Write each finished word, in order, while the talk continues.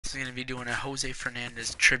is going to be doing a Jose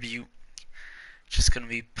Fernandez tribute. Just going to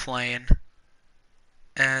be playing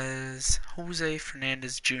as Jose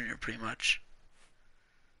Fernandez Jr. pretty much.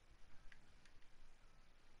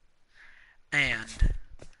 And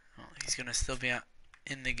well, he's going to still be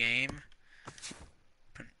in the game,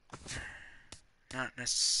 but not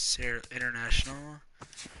necessarily international.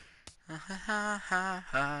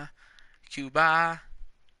 Cuba.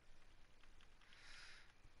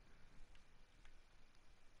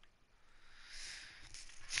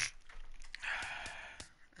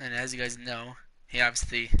 And as you guys know, he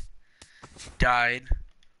obviously died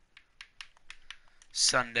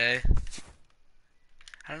Sunday.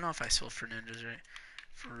 I don't know if I spelled Fernandez right.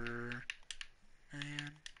 Fernandez.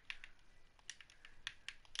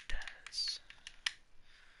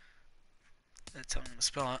 That's how I'm gonna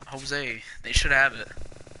spell it. Jose. They should have it.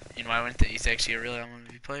 You know why wouldn't they? He's actually a real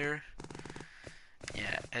MLB player.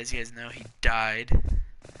 Yeah, as you guys know, he died.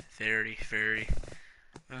 Very, very,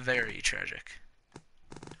 very tragic.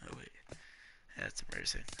 Oh wait, that's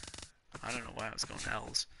embarrassing. I don't know why I was going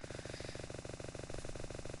L's.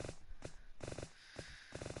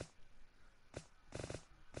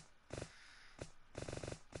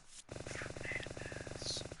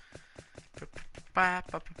 Fernandez. Ba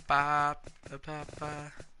ba ba ba ba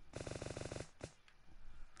ba.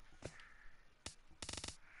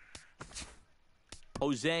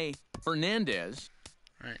 Jose Fernandez.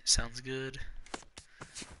 Alright, sounds good.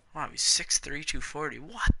 Wow, he's 6'3", 240.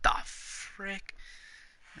 What the frick?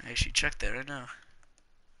 I actually checked that right now.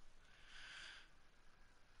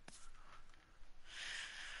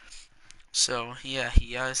 So, yeah,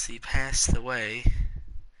 he obviously passed away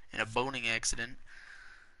in a boating accident.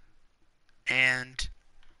 And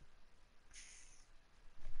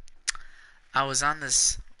I was on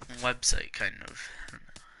this website, kind of.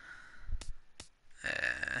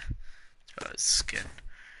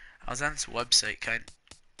 I was on this website, I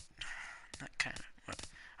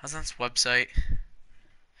was on this website,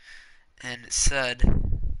 and it said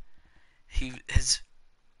his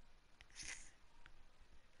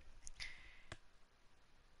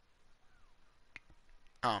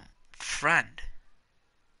friend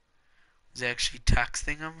was actually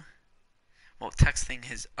texting him. Well, texting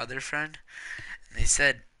his other friend, and they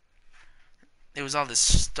said it was all this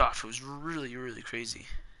stuff. It was really, really crazy.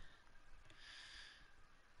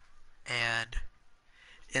 And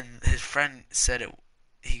his friend said it.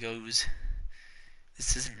 He goes,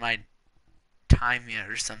 "This isn't my time yet,"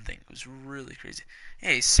 or something. It was really crazy.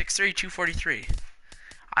 Hey, he's 6'3", 243.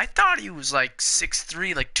 I thought he was like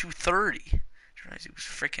 6'3", like 230. I realized he was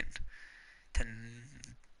freaking 10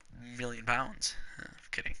 million pounds. I'm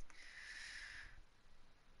kidding.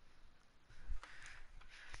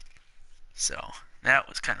 So that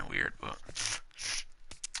was kind of weird, but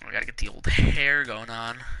I gotta get the old hair going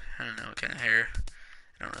on. I don't know what kind of hair.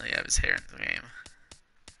 I don't really have his hair in the game.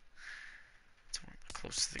 It's one of the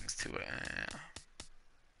closest things to it.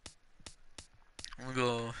 I'm gonna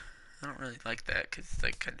go. I don't really like that because it's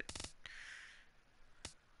like kind of.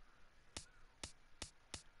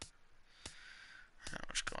 I'll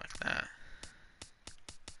just go like that.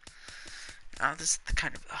 Now this is the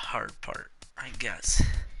kind of the hard part, I guess.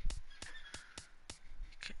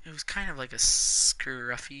 It was kind of like a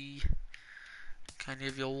scruffy, kind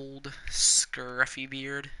of old scruffy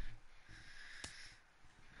beard.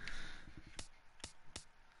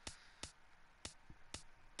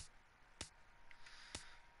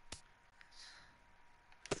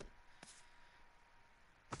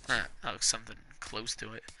 That looks something close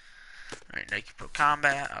to it. Alright, Nike Pro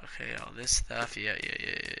Combat. Okay, all this stuff. Yeah.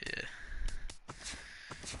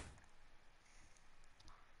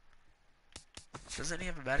 Doesn't he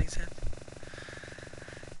have a batting stance?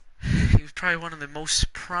 He was probably one of the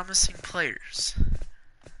most promising players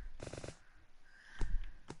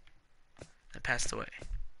that passed away.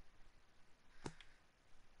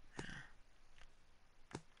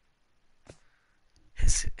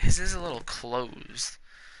 His is a little closed.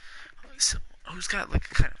 So, who's got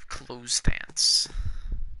like a kind of closed stance?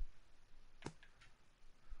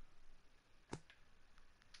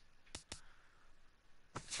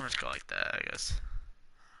 Let's go like that, I guess.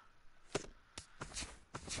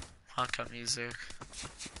 Honka music.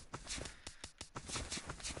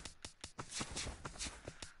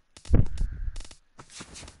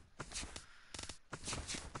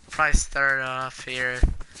 Probably start off here,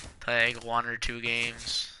 play like 1 or 2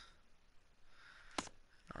 games.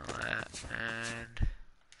 All that, and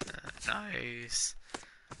nice.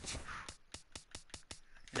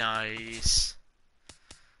 Nice.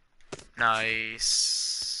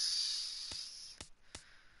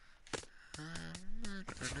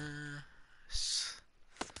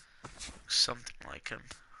 something like him.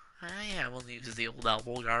 Yeah, we'll use the old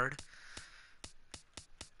elbow guard.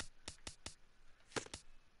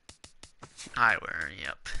 Eyewear,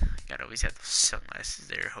 yep. Gotta always have those sunglasses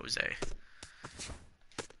there, Jose.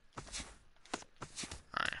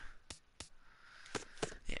 Oh,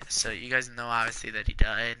 yeah, so you guys know obviously that he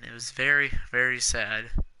died. It was very, very sad.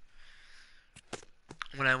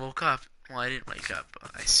 When I woke up, well, I didn't wake up.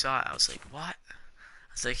 I saw it. I was like, what?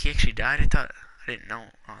 I was like, he actually died? I didn't know.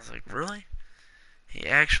 I was like, really? He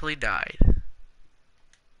actually died.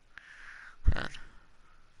 And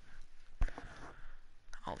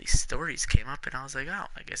all these stories came up, and I was like, oh,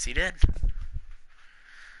 I guess he did.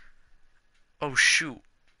 Oh, shoot.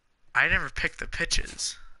 I never picked the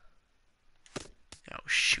pitches. Oh,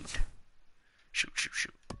 shoot. Shoot.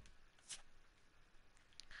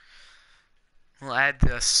 We'll add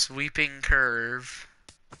the sweeping curve.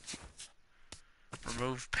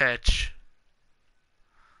 Remove pitch.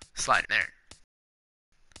 Slide in there.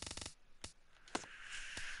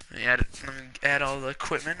 Let me add all the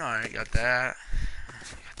equipment. Alright, got that.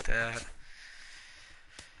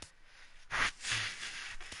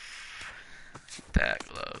 That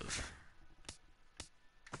glove.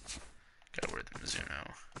 Gotta wear the Mizuno.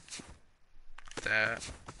 That.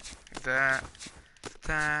 That.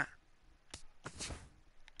 Yeah,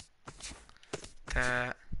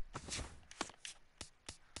 that.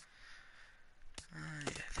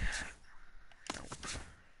 Nope.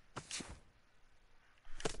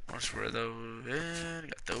 Let's wear those in.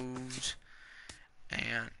 Got those.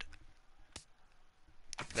 And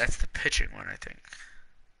that's the pitching one, I think.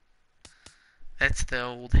 That's the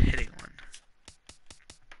old hitting one.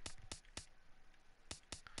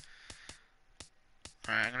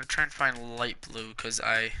 Alright, I'm gonna try and find light blue because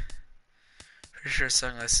I pretty sure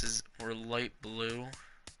sunglasses were light blue.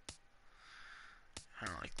 I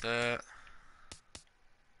don't like that.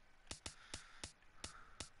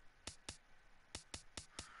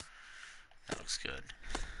 That looks good.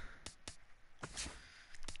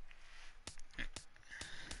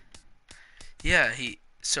 Yeah,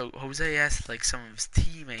 so Jose asked like some of his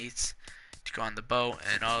teammates to go on the boat,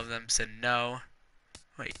 and all of them said no.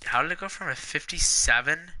 Wait, how did it go from a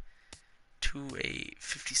 57 to a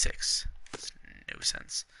 56? Makes no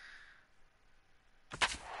sense.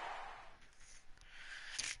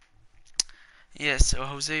 Yeah, so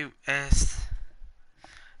Jose asked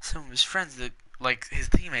some of his friends, like his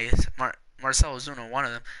teammates, Marcelo Zuna, one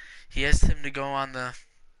of them, he asked him to go on the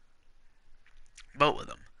boat with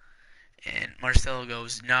him. And Marcelo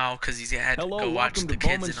goes, no, because he's had to go watch the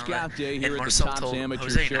kids and all that. And Marcelo told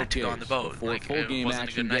Jose not to go on the boat. Before like, full game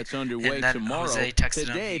action gets underway and then tomorrow, Jose texted him,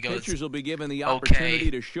 today he goes, pitchers will be given the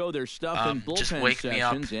opportunity to show their stuff in just bullpen wake me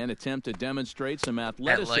up sessions and attempt to demonstrate some at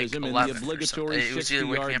athleticism like in 11 the obligatory it was either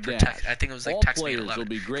wake me up or 60-yard text. dash. I think it was like All text me at players 11. will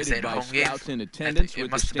be Because they graded had a by home game. scouts in attendance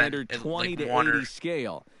with the standard At 20 like to 1 or 80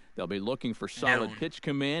 scale. They'll be looking for solid noon pitch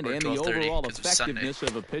command or and the 12:30 overall because it was Sunday. effectiveness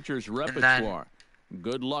of a pitcher's And then repertoire.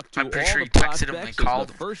 Good luck to I'm pretty all sure the he texted him and prospects called as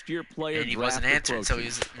the him, first-year player and he draft wasn't answering. So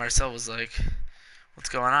approaches. Marcel was like, "What's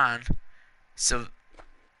going on?" So,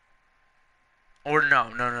 or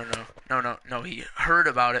no. He heard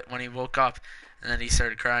about it when he woke up, and then he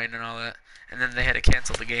started crying and all that. And then they had to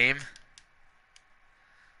cancel the game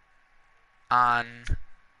on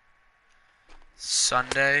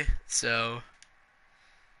Sunday. So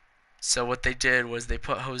what they did was they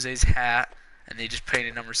put Jose's hat and they just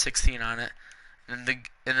painted number 16 on it. And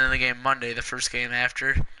then the game Monday, the first game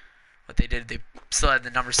after, what they did, they still had the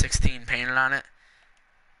number 16 painted on it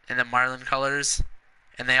in the Marlin colors,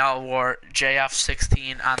 and they all wore JF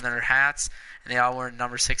 16 on their hats, and they all wore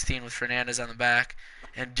number 16 with Fernandez on the back.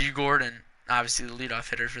 And D. Gordon, obviously the leadoff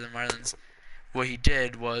hitter for the Marlins, what he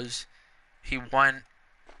did was he went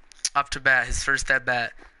up to bat, his first at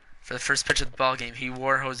bat, for the first pitch of the ball game. He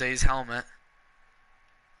wore Jose's helmet,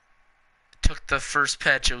 took the first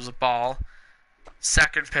pitch, it was a ball.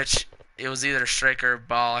 Second pitch, it was either a strike or a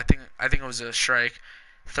ball. I think it was a strike.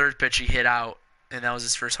 Third pitch, he hit out, and that was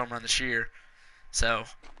his first home run this year. So,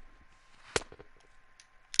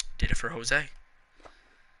 did it for Jose.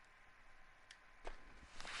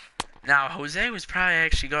 Now, Jose was probably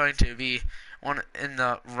actually going to be one in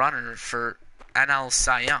the runner for NL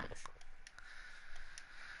Cy Young.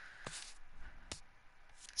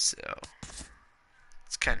 So,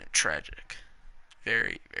 it's kind of tragic.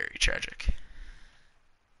 Very, very tragic.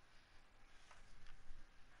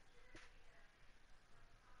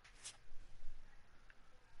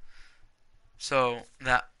 So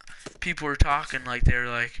that people were talking like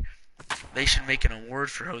they should make an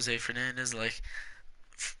award for Jose Fernandez, like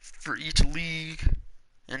for each league,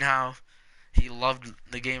 and how he loved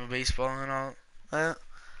the game of baseball and all that.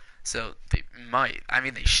 So they might. I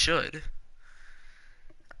mean, they should.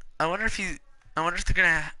 I wonder if they're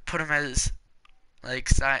gonna put him as like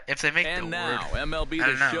if they make the And now, award. MLB I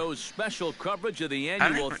don't know. The Show's special coverage of the I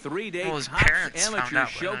don't annual even- three-day well, his Topps parents found Amateur out,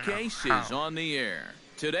 but I don't know Showcase is how. on the air.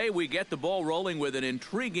 Today, we get the ball rolling with an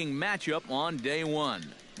intriguing matchup on day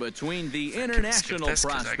one between the international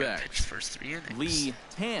prospects. First 3 innings. Lee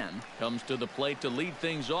Tan comes to the plate to lead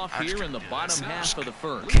things off I'm just here in gonna the do bottom this. half of the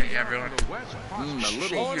first. Okay, everyone. A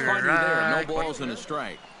little You're funny there. No right. balls and a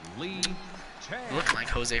strike. Looking like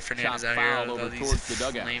Jose Fernandez Shot out here foul with over all these towards the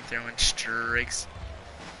dugout. flame-throwing strikes.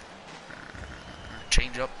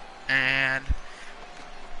 Change up and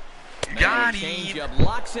got him. Changeup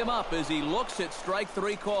locks him up as he looks at strike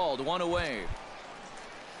 3 called. 1 away.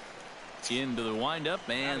 Into the windup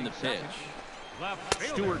and the pitch.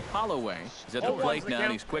 Stuart Holloway is at the plate now,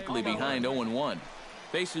 and he's quickly behind 0-1.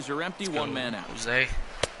 Bases are empty, 1 man out. Jose.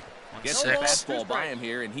 Gets the 1-6. fastball by him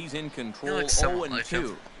here, and he's in control. looks somewhat like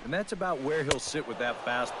 0-2. him. And that's about where he'll sit with that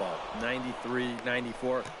fastball. 93,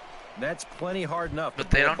 94. That's plenty hard enough. But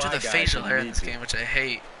to they blow don't do by the guys facial when hair you in need this to. game, which I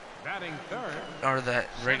hate. Or that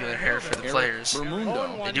regular hair for the Eric players.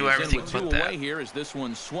 Bermundo They do is everything in with but 2 that. away here as this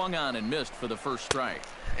one swung on and missed for the first strike.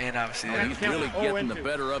 And obviously He's really getting the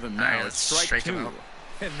better of him All right, now. let's It's strike strike him 2. out.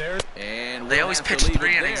 And there's And They we'll always have to pitch leave 3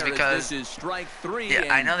 it innings there as because this is strike 3.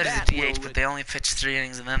 yeah, I know and that that it's a DH, will- but they only pitch 3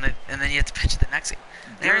 innings and then you have to pitch the next game.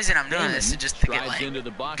 The reason I'm doing this is just to get Strides into the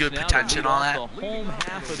like box good now to potential and lead all off that. the home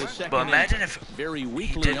half of the second But imagine inning. if very he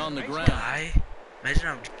weakly didn't on the ground. die. Imagine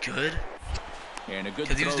how good. And a good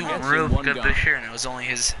Because he was throw doing gets real him 1 good gone. this year, and it was only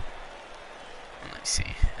his, let me see,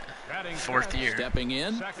 4th year. Stepping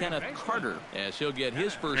in, Kenneth Carter, as he'll get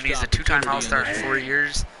his first And he's a 2-time opportunity All-Star in in this 4 one.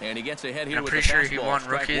 years. And he gets ahead And here I'm with pretty the sure he fastball, won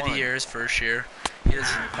strike Rookie of the 1. Year his first year. He had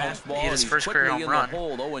Fastball, his and he's first career quickly home in the run.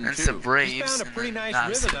 hole, 0-2. And it's the Braves. He's found a and pretty then nice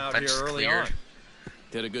obviously rhythm out bench here early cleared. on.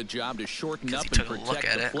 Did a good job to shorten Because up he and took a look protect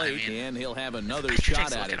at the it. I plate, mean, and he'll have another Pitcher shot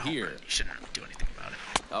takes a at look it home here. run. You shouldn't really do anything about it.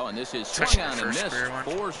 Oh, and this is Especially swung on the and first missed. career one.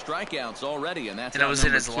 4 strikeouts already, and that's And it out was in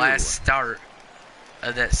number his 2. last start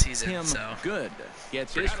of that season, Tim so Good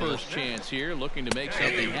gets his cool. first chance here, looking to make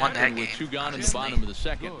something he won that happen with game, 2 gone in the obviously. bottom of the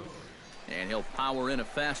second. And he'll power in a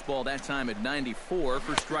fastball that time at 94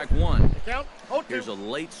 for strike 1. Here's a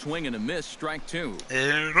late swing and a miss, strike 2.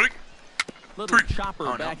 Little chopper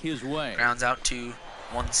Oh, no. back his way. grounds out to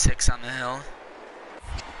 1-6 on the hill.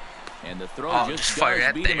 And the throw Oh, just just fire does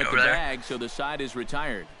that beat him thing at the over there. bag, so the side is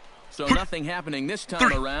retired. So nothing happening this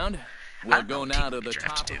time around. I We'll don't know go what now team to we the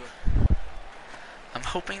draft top to of do. the I'm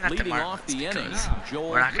hoping not the leading off Marlins the inning. because Joel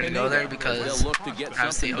we're not going to go there Pineda. because They'll look to get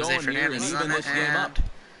obviously something Jose going here and Fernandez is even on it, this game up. and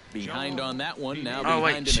Behind on that one, now oh behind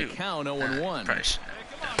wait, in the shoot. count, 0-1. Probably shouldn't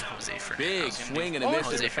have done Jose Fernandez. I Big was gonna swing do and a miss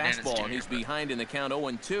Jose at the Fernandez fastball, Jr., and he's but behind in the count,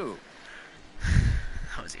 0-2.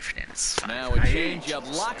 Jose Fernandez is fine. Now a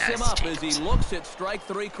changeup locks him Nice up as he change. looks at strike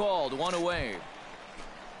 3 called, 1 away.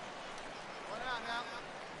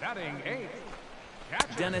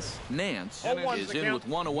 Dennis Nance is in with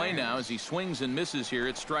 1 away now as he swings and misses here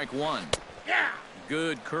at strike 1.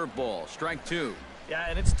 Good curveball, strike 2. Yeah,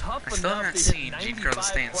 and it's tough I still enough haven't to seen hit Gene 95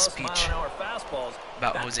 Curlistein's plus speech mile-an-hour fastballs.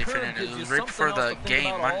 about That Jose curve Fernandez. gives It you was right something before else the to think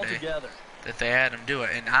game about Monday altogether. that they had him do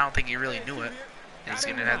it, and I don't think he really knew it. He's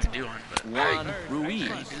going to have to do one, but Juan Ruiz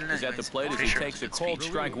didn't is at the plate as he Pretty sure takes it a was cold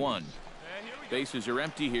speech. strike 1. Bases are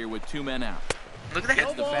empty here with 2 men out. look at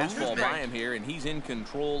Gets that the fastball movement. by him here, and he's in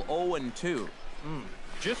control, 0-2.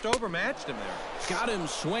 Just overmatched him there. Got him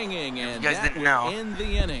swinging, and You guys that didn't will know. end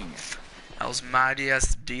the inning.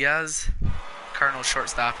 Osmadias Diaz, Cardinal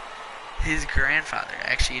shortstop. His grandfather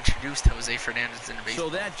actually introduced Jose Fernandez into baseball.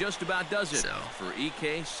 So that just about does it. So- For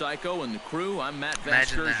EK, Psycho, and the crew, I'm Matt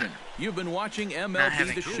Imagine Vasgersian. that. You've been watching Not MLB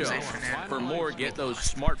having The Jose Show. Fernandez. For more, get those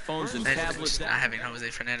smartphones and Imagine tablets. not having Jose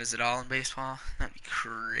Fernandez at all in baseball. That'd be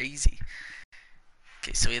crazy.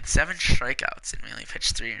 Okay, so we had 7 strikeouts and we only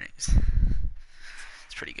pitched 3 innings.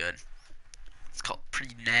 It's pretty good. It's called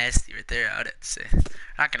pretty nasty right there, I would have to say.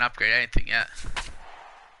 Not gonna upgrade anything yet.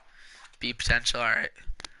 B potential, alright.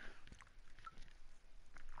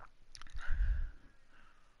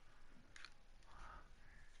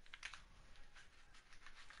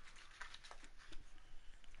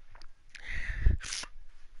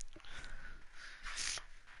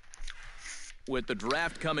 With the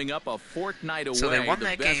draft coming up a fortnight away, So they won the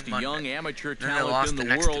that best game Monday. young amateur Then they talent lost in the the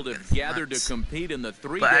next world two have gathered months. to compete in the every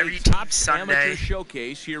three-day team Topps Sunday Amateur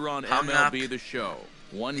Showcase here on hung MLB up. The Show.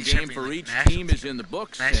 One They game should be for like each national team is team. in the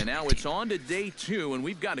books, National and now team. it's on to day 2, and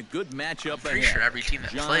we've got a good matchup Pretty ahead. sure every team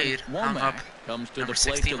that John played hung Womack up comes to the number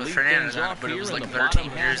plate 16 to with lead Fernandez things on it, off but it here was in like the their bottom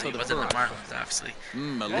team half jersey. of It the wasn't the first. Marlins, obviously. A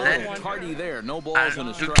And little then- tardy there, no I balls don't and a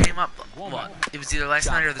know, who strike. came up? What? It was either last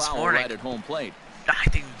Shot night or this foul morning. right at home plate. I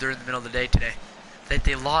think they're in the middle of the day today. That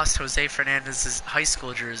they lost Jose Fernandez's high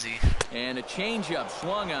school jersey. And a changeup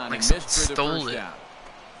swung on Like and missed for the stole first it. out.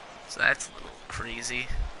 So that's a little crazy.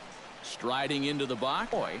 Striding into the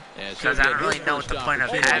box. Because I don't really know what the point of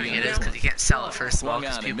having it is, because you can't sell it first of all,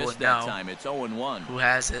 because people would know It's 0-1. who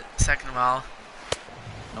has it. Second of all,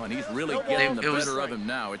 oh, and he's really getting the better of him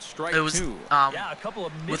now. It's strike two. Yeah, a couple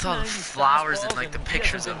of with all the flowers and like the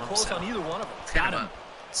pictures of them, so on either one of them. it's kind of a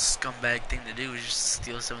scumbag thing to do, is just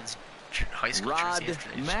steal someone's high school Rod jersey after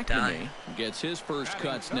they just McNamee died. gets his first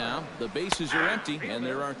cuts now. The bases are empty, and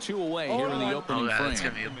there are two away here in the opening Oh god, frame. it's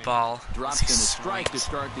gonna be a ball. Drops in a strike to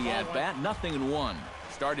start the at-bat. 0-1.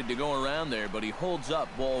 Started to go around there, but he holds up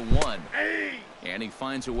ball one. And he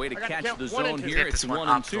finds a way to catch the zone here. It's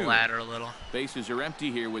 1-2. The ladder a little. Bases are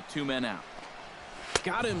empty here with 2 men out.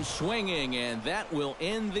 Got him swinging, and that will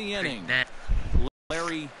end the inning.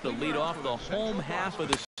 Larry, the leadoff, the home half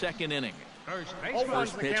of the second inning.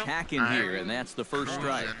 First pitch hacking here, and that's the first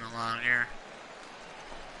strike.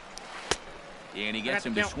 And he gets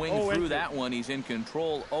him to swing through that one. He's in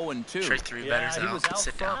control. 0-2. Strike three batters out.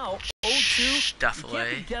 Sit down. 0-2. Stuff You away.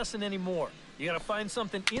 can't be guessing anymore. You got to find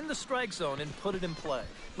something in the strike zone and put it in play.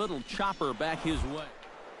 Little chopper back his way.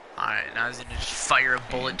 All right, now he's gonna just fire a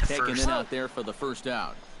bullet to Taking first. it out there for the first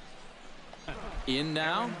out. In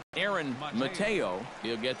now, Aaron Mateo.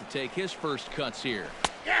 He'll get to take his first cuts here.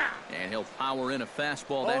 And he'll power in a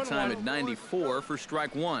fastball that time at 94 for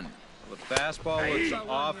strike one. The fastball looks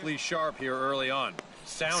awfully sharp here early on.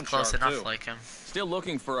 Sounds close sharp enough, too. like him. Still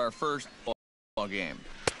looking for our first ball game.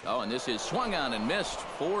 Oh, and this is swung on and missed.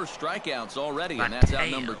 4 strikeouts already, and that's out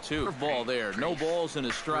number 2. Ball there. No balls and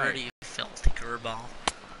a strike. Pretty filthy curveball.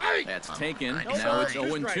 That's taken. Now it's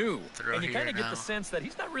 0-2. And you kind of get the sense that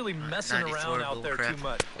he's not really messing 94 around out there crap. too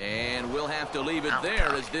much. And we'll have to leave it there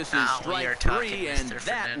as this is Now we strike are talking, 3, and Mr.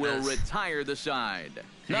 that will Fernandez. retire the side.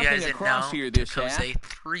 You Nothing guys didn't across know, here this took half. Jose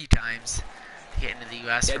 3 times to get into the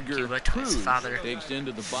U.S. from Edgar Cuba to his Cruz father. digs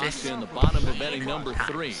into the box in the bottom of inning number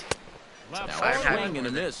 3. So Now 5 a times swing and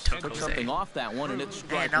a more miss. than Took Jose. something off that one, and it's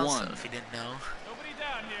strike And also, 1. if you didn't know,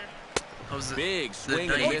 Jose, Big the swing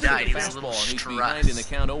night and he miss died, with he the was a little fastball, and he's behind in the stressed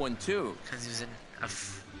count 0-2. because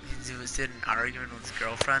he was in an argument with his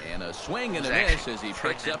girlfriend. And a swing and a Was miss actually as he picks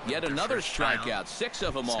pregnant up yet with their another first child. strikeout. 6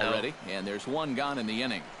 of them So- already, and there's 1 gone in the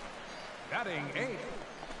inning.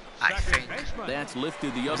 I think That's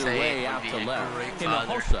lifted the other Jose way would out be to a left. great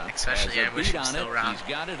Hinojosa father, especially has I a wish beat he was on still it. around. He's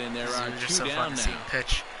got it, and there It are was 2 just so fun down to see now. him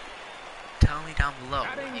pitch. Tell me down below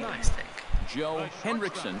what you guys think. Joe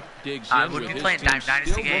Hendrickson digs I in would with be his playing team Dime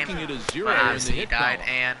Dynasty still game, looking at a 0 but in the obviously he hit died,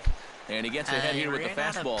 column. And he gets ahead here with the ran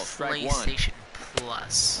out of fastball, strike 1. PlayStation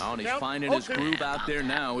Plus. Oh, and he's finding his groove out there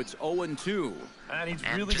now. It's 0-2. And he's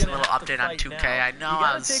And really just a gonna little have to update on fight 2K. now. I know You I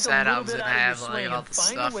gotta was take a said I little was bit gonna out of your have swing like all and the find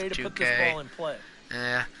a stuff way for to put this 2K. ball in play.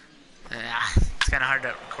 It's kind of hard to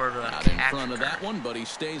record with a Out in capture front of that card. one, but he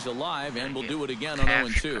stays alive and will Get do it again on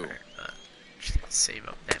capture 0-2. card, but just save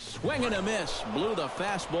up that. Swing and a miss. Blew the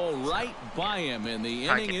fastball right by him, and the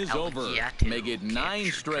If I inning get is over. Elgato Make it 9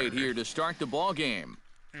 capture straight card. here to start the ball game.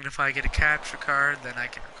 And if I get a capture card, then I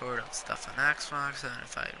can record on stuff on Xbox. And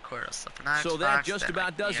if I record on stuff on Xbox, So that just then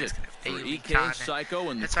about you does guys it. can have For daily EK, content. Psycho,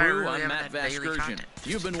 and the That's why I crew, really I'm haven't Matt had daily Vasgersian. content,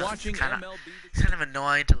 You've been because watching it's kinda, MLB. It's kind of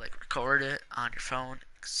annoying to like record it on your phone,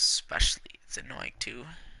 especially it's annoying to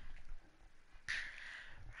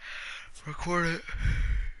record it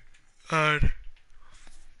on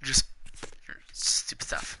just stupid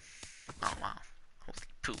stuff. Oh wow, holy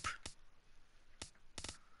poop!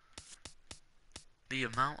 The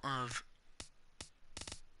amount of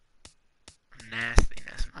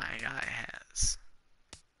nastiness my guy has.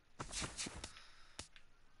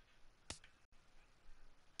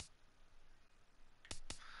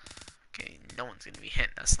 Okay, no one's gonna be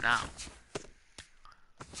hitting us now.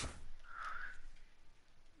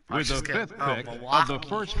 With the 5th pick of the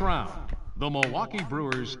first round, the Milwaukee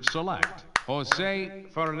Brewers select Jose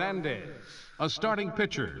Fernandez, a starting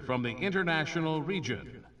pitcher from the International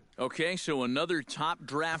region. Okay, so another top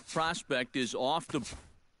draft prospect is off the...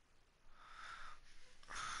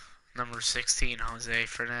 Number 16, Jose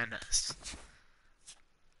Fernandez.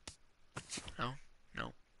 No,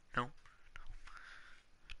 no, no.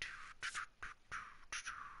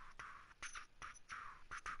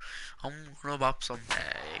 I'm gonna bop some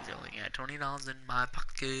bags. Only got $20 in my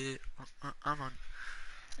pocket. I'm on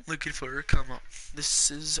looking for a come up. This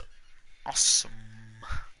is awesome.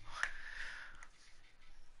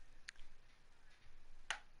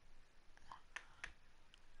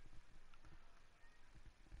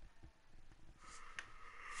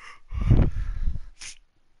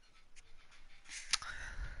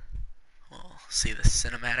 We'll see the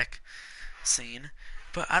cinematic seen.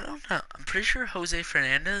 But I don't know. I'm pretty sure Jose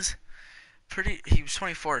Fernandez, he was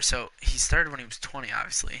 24, so he started when he was 20,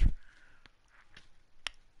 obviously.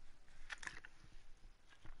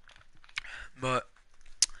 But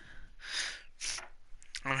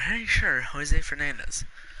I'm pretty sure Jose Fernandez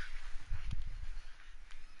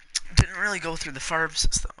didn't really go through the farm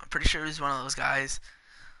system. I'm pretty sure he was one of those guys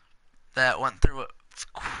that went through it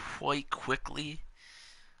quite quickly.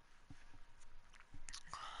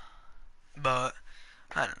 But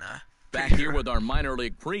I don't know. Back here with our minor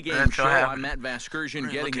league pregame show. I'm Matt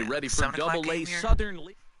Vasgersian getting you ready for Double-A Southern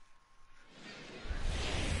League.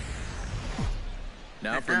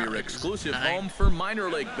 Now from your exclusive home for minor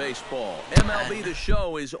league baseball, MLB The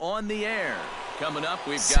Show is on the air. Coming up,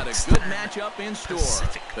 we've got a good matchup in store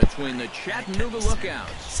between the Chattanooga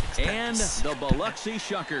Lookouts and the Biloxi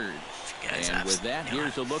Shuckers. And with that,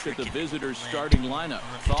 here's a look at the visitors' starting lineup.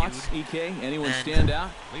 Thoughts, EK? Anyone stand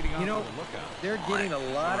out? You know, they're getting a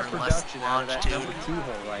lot of production out of that number 2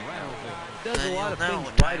 hole right now. Does a lot of things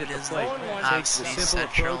right at the plate. Takes the simple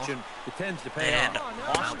approach and it tends to pay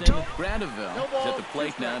off. Austin Gradeville is at the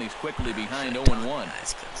plate now, and he's quickly behind 0-1.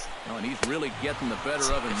 Oh, and he's really getting the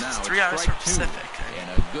better of him now. It's 3 hours from Pacific.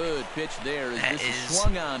 And a good pitch there as this is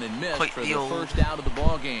swung on and missed for the first out of the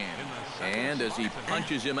ball game. And as he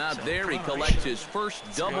punches him out there, he collects his first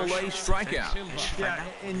Double-A strikeout. Yeah,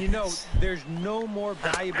 and you know, there's no more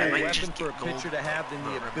valuable weapon for a pitcher to have than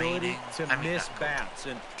the ability to miss bats.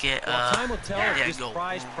 And while time will tell if this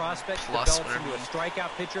prized prospect develops into a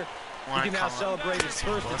strikeout pitcher, he can now celebrate his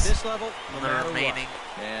first at this level, no matter what.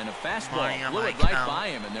 And a fastball blew it right by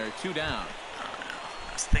him, and they're 2 down.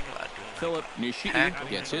 I was thinking about doing Philip Nishii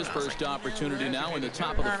gets his first opportunity now in the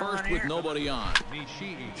top of the first with nobody on.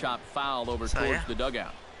 Chop foul over towards the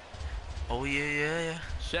dugout. Oh, yeah.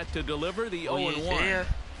 Set to deliver the 0-1. Yeah.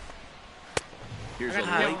 Here's a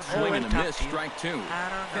late swing and a miss, strike 2.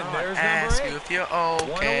 I don't know. I ask you if you're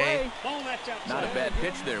okay. Not a bad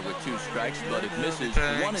pitch there with 2 strikes, but it misses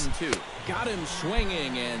 1 and 2. Got him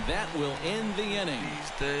swinging, and that will end the inning.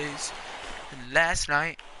 These days. Last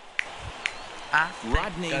night,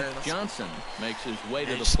 Rodney Johnson makes his way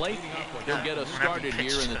to the plate. He'll get us started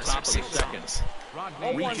here in the top of the second.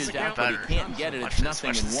 Reaches out, but he can't get it. It's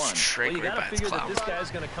 0-1. Well, you got to figure that this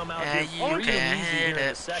guy's going to come out here free and easy here in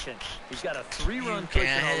the second. He's got a 3-run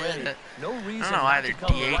cushion already. No reason not to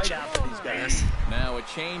come right after these guys. Now a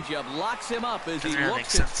changeup locks him up as he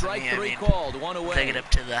looks at strike 3 called. 1 away. Take it up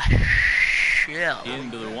to the shell.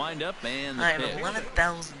 Into the windup and the I have pitch.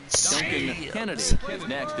 11,000 Duncan Kennedy is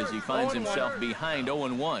next as he finds himself behind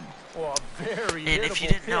 0-1. Oh, and if you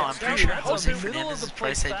didn't know, I'm pretty sure Jose Fernandez's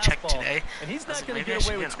price I checked today. And he's not going to Maybe I get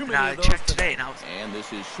should away get with him. too No, many I of those checked today. today, And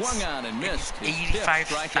this is swung on and missed. His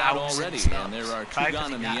 85,000 strikeout already, and there are 2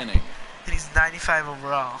 gone in the inning. And he's 95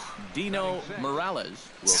 overall. Dino Morales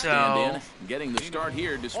will stand in, getting the start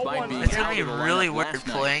here despite being It's out going to of be the really lineup weird last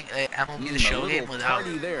night. playing a MLB The Show game without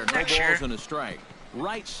there. No next year. balls and a strike.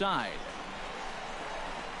 Right side.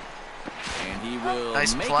 And he will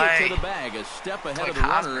Nice make play. it to the bag, a step ahead of the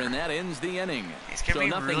Hosmer. runner, and that ends the inning. It's going to So be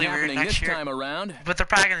nothing really weird happening next this year. time around. But they're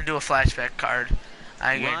probably going to do a flashback card.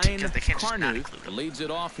 I guarantee, because they can't just not Carney include it. leads it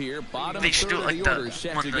off here. Bottom They should do third it of like the the order,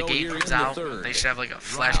 set when to the go game here comes in the out. third. They should have like a Out in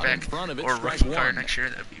flashback front of it, or a strike rookie one. card next year.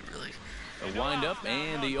 That'd be really A windup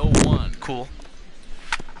and the 0-1. cool.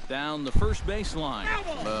 Down the first baseline.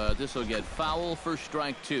 But this will get foul for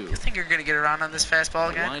strike 2. You think you're going to get around on this fastball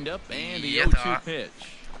A again? windup and the Yeah, 0-2 dog. pitch.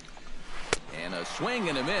 And a swing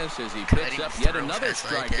and a miss as he picks up yet another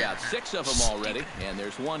strikeout. 6 of them already, and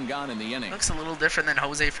there's 1 gone in the inning. Looks a little different than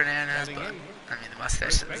Jose Fernandez, but I mean the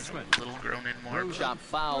mustache is a little grown in more. But Chop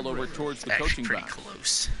fouled over towards it's the actually coaching pretty box.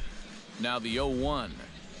 close. Now the 0-1.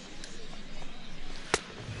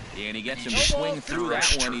 And he gets him to swing through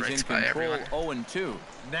that one. He's in control 0-2.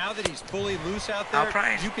 Now that he's fully loose out I'll there,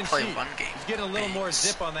 probably you can play see one game. he's getting a little more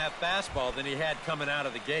Thanks. zip on that fastball than he had coming out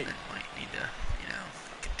of the gate. Might need to,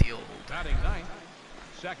 get the old. Batting ninth,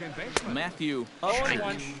 second baseman. Matthew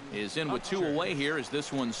Upton is in with 2 away here as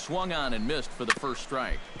this one swung on and missed for the first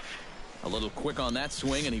strike. A little quick on that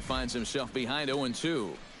swing, and he finds himself behind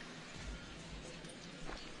 0-2.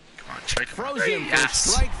 Come on, strike Throws him for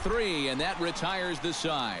strike 3, and that retires the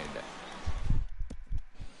side.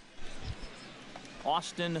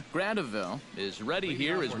 Austin Gradeville is ready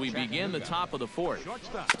here as we begin the top of the 4th.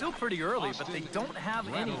 Still pretty early, but they don't have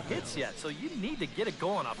any hits yet, so you need to get it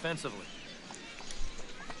going offensively.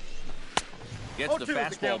 Gets the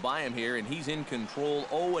fastball by him here, and he's in control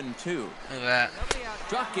 0-2. Look at that.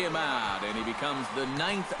 Struck him out, and he becomes the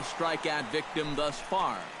 9th strikeout victim thus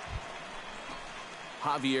far.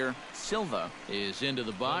 Javier Silva is into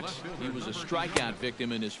the box. He was a strikeout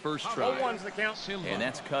victim in his first try. And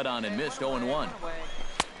that's cut on and missed, 0-1.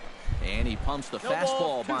 And he pumps the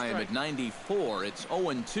fastball by him at 94. It's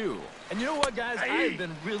 0-2. And you know what, guys? I have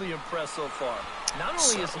been really impressed so far. Not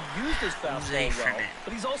only has he used his fastball well,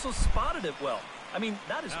 but he's also spotted it well. I mean,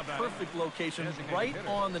 that is perfect location right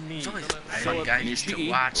on the knee. He's always a fun guy to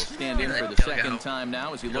watch. Will stand in for the second time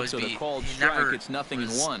now as he looks at a called strike. It's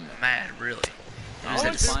 0-1. Mad, really.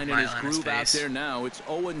 He's finding his groove out there now. It's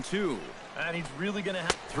 0-2. And he's really going to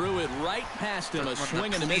have... Threw it right past him. A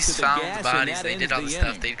swing and a miss Police at the found gas, the bodies. and that They ends did all the the stuff.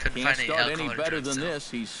 inning. They couldn't Can't find any start alcohol any or better drugs, than so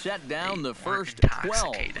this. He set down the they first weren't 12.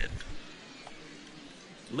 intoxicated.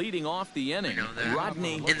 Leading off the inning,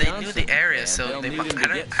 Rodney And they knew the area, so they need him I to get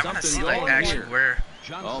want to something see, like, going actually here. where...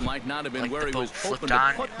 Oh, might not have been like where he the was boat hoping flipped to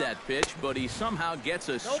on. put that pitch, but he somehow gets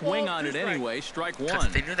a swing on it anyway. Strike Because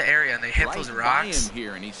one. they knew the area and they hit Right those by rocks. him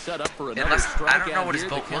here, and he's set up for another Unless, I don't know strikeout what his here.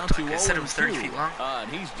 boat The looked count like. It said it was 30 feet long.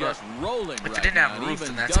 And he's just rolling If it right didn't have now. a roof, Even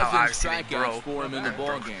then that's how dozen obviously they strikeouts broke. for him in the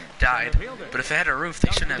ball game. Died. But if it had a roof, they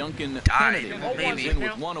shouldn't have Duncan died. Kennedy Well, is maybe. in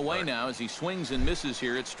with one away now as he swings and misses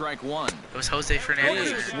here at strike one. It was Jose Fernandez.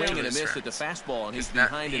 Big and swing and a his miss at the friends. fastball, and he's He's not-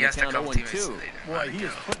 behind he in the has to count come teammates, 0-2. so they didn't Boy, want to he go.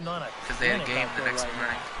 is putting on a Because they had a clinic game out the there next right morning.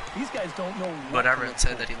 now. These guys don't know what But to everyone look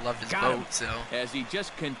said for. that he loved his Got him. boat, so... As he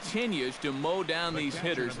just continues to mow down these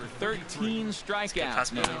hitters. 13 strikeouts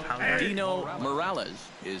possibility of now. how many. Dino Morales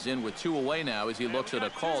is in with two away now as he looks at a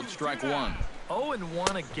called strike one.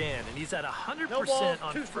 0-1 again, and he's at 100%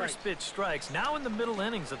 on first pitch strikes. Now in the middle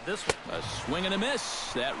innings of this one. A swing and a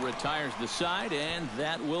miss. That retires the side, and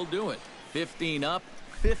that will do it. 15 up,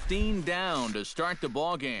 15 down to start the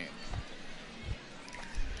ball game.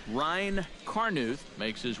 Ryan Carnuth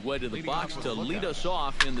makes his way to the box to lead us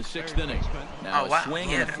off in the sixth inning. Now a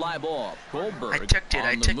swing and a fly ball. Goldberg I took it.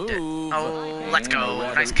 on the move. Oh, let's And a go.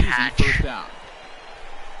 rather Nice easy catch. first out.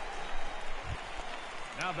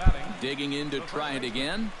 Now batting. Digging in to try it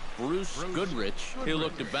again. Bruce Goodrich. He'll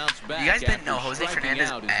look to bounce back. You guys didn't after know Jose striking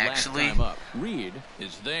Fernandez out his last actually... time up. Reed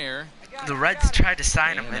is there. The Reds tried to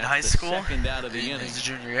sign him And in that's high the school, second out of the in inning. his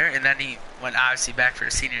junior year, and then he went obviously back for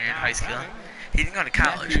a senior year in high school. He didn't go to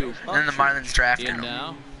college. Matthew And then the Marlins drafted in him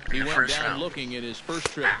now. in He the went first down round. looking at his first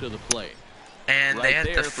trip to the plate. And Right they had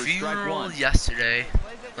there the for strike funeral one. yesterday,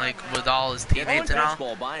 like with all his teammates and all.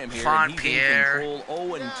 Fastball by him here, Juan and he's in Pierre control,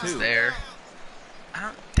 was 0-2. there. I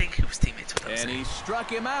don't think he was teammates with us. And he struck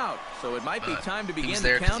him out. So it might be But time to he begin was the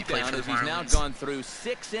there 'cause he played countdown for as the he's now Marlins. gone through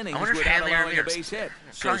 6 innings wonder if without Hanley allowing a Ramirez- base hit.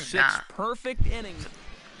 So Probably 6 not. perfect innings.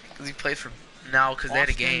 Because he played for now because they had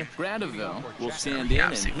a game. Gradeville will stand He in,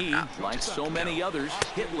 and obviously would he, not like so many others,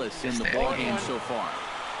 hitless in the They had a ball game game. so far.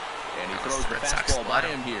 And he That throws was the Red Sox fastball by blood.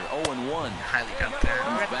 him here, 0-1. Highly doubt that.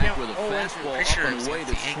 Comes back with a fastball Pretty sure up it and was away like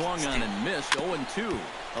that the Yankees swung on did. and missed, 0-2.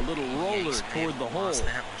 A little roller Yankees may toward the have hole lost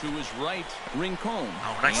that to his right, Rincon.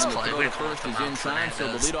 Oh, nice And the play. throw Way to to come first up is with inside, so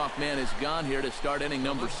the Fernandez. leadoff man is gone here to start inning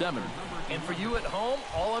number 7. And for you at home,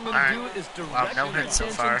 all I'm going All to right. do is Wow, direct no your hits so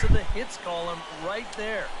attention far. to the hits column right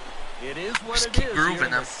there. It is what Just it keep is here grooving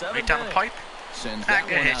in them the 7th right down the inning. pipe. Sends Not that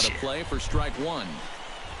gonna one hit out of you. play for strike one.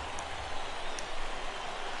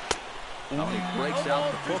 Oh, he breaks out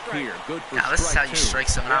the hook here. Good for Now this is how strike you two. strike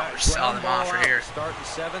someone out. Or sell them off right here. Start the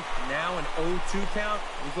 7th, now an 0-2 count.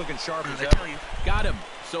 He's looking sharp as They ever. tell you. Got him.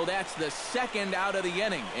 So that's the second out of the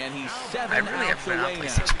inning, and he's 7 I really outs haven't been on away now.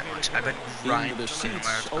 PlayStation that much. I've been Into grinding the Super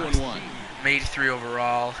seats, Mario 0-1. Made 3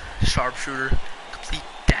 overall, sharpshooter, complete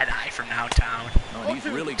dead eye from downtown. Oh, and he's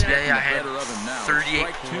really Today taking I the had better of him now. 38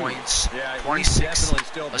 Strike two. points, Yeah, he's 26 definitely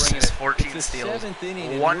still bringing assists, it. 14 It's the steals, 7th inning,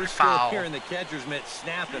 and 1 we're still foul, hearing the catcher's mitt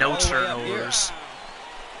snapping no all the way up here. turnovers,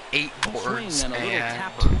 8 Swing boards, and a little and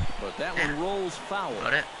tapper, but that one rolls foul.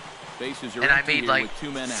 got it. Bases are And I empty made here like with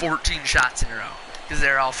 2 men out. 14 shots in a row because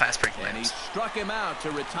they're all fast break And he plays. struck him out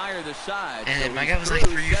to retire the side. And so my he's guy was like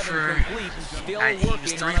through 3 7 for. complete, still He was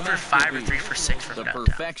working 3 on a for 5 or masterpiece. 3 for 6 from The downtown.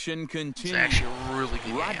 perfection It's continues. actually a really good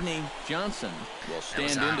game. Rodney Johnson will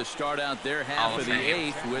stand in to start out their Hall half of of the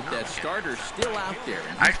Fame. 8th with that starter still out there.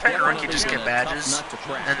 And I he's expect a rookie definitely just get been a tough badges, nut to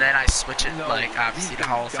crack. and then I switch it, No, like, obviously he's to been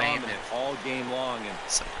Hall of Fame. dominant all game long, and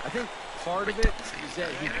So, I think part of Wait it till is that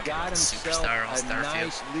he you get got a himself superstar a all-star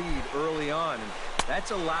nice lead early on, and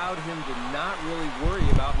that's allowed him to not really worry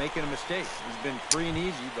about making a mistake. He's been free and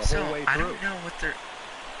easy the so whole way I through. don't know what they're.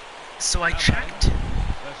 So I checked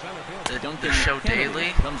the show Kennedy daily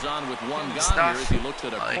comes on with one gone stuff. here as he looks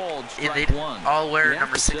at a Like, called yeah, strike they one. all wear You have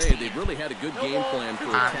number to say 16 They've really had a good game plan for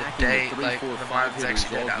on the attacking day, the 3, like 4, the 5 Marlins hitters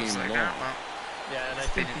actually all did. I was game like, long. oh, well, Yeah, and I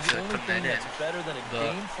think the only thing that's better than a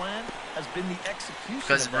game plan has been the execution.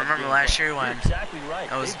 Because remember last year when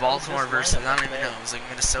it was Baltimore versus, I don't even know, it was like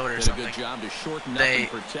Minnesota or something. They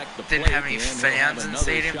didn't have any fans in the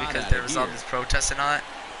stadium because there was all these protests and all that,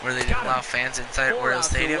 where they didn't allow fans inside Oriole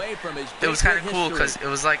Stadium. It was kind of cool because it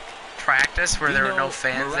was like practice where there were no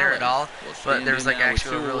fans there at all, but there was like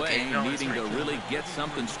actually a real game going. Needing to really get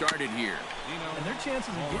something started here. And their chances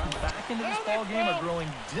of getting back into this ball game are growing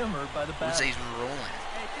dimmer by the back. Jose's rolling.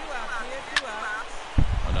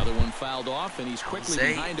 Another one fouled off, and he's quickly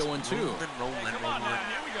behind 0-2. Rolling.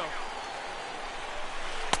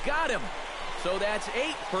 Got him. So that's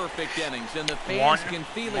 8 perfect innings, and the fans can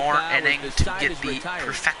feel it now. One more inning to get the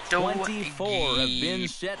perfecto 24 have been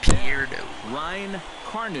set Pierdo. Ryan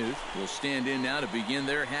Carnuth will stand in now to begin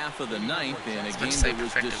their half of the ninth in a game that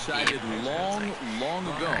was decided long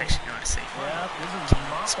ago. Yeah, this is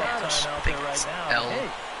mop-up time out there right now. Hey,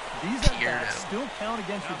 these at-bats still count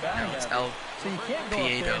against your batting average. So you can't go up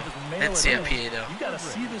there and just mail it in. P-A-D-O. You got to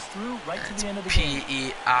see this through right to the end of the game.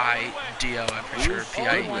 P-E-I-D-O, I'm pretty sure.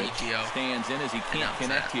 P-I-E-D-O. Stands in as he can't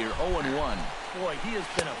connect here. 0-1. Boy, he has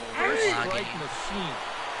been a first strike machine.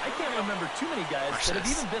 I can't remember too many guys that have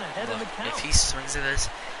even been ahead in the count. If he swings at this,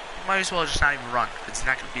 he might as well just not even run, because he's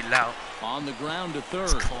not going to be loud. On the ground to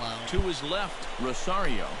third. To his left,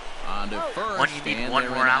 Rosario. On to first. When you need one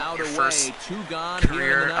more out, your first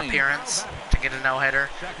career appearance to get a no-hitter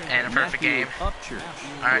and a perfect game.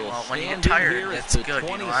 Alright, well, when you get tired, it's good,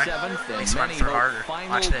 you know why? Makes fun for harder.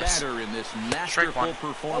 Watch this. Strike one.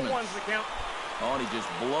 Oh, and he just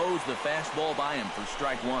blows the fastball by him for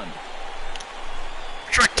strike one.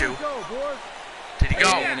 Strike two. Did he go?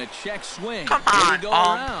 And a check swing. Come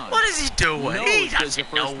on, what is he doing? He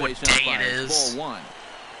doesn't know what day it is.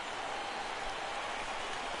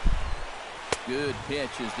 Good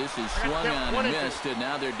pitch as this is swung on and missed, and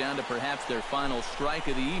now they're down to perhaps their final strike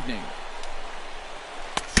of the evening.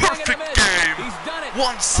 Perfect game. He's done it.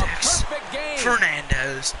 1-6.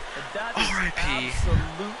 Fernandez. R.I.P.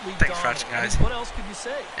 Thanks for watching, guys. What else could you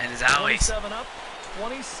say? And as always, 27 up,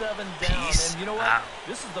 27 down. Peace and you know what? out.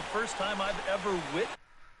 This is the first time I've ever witnessed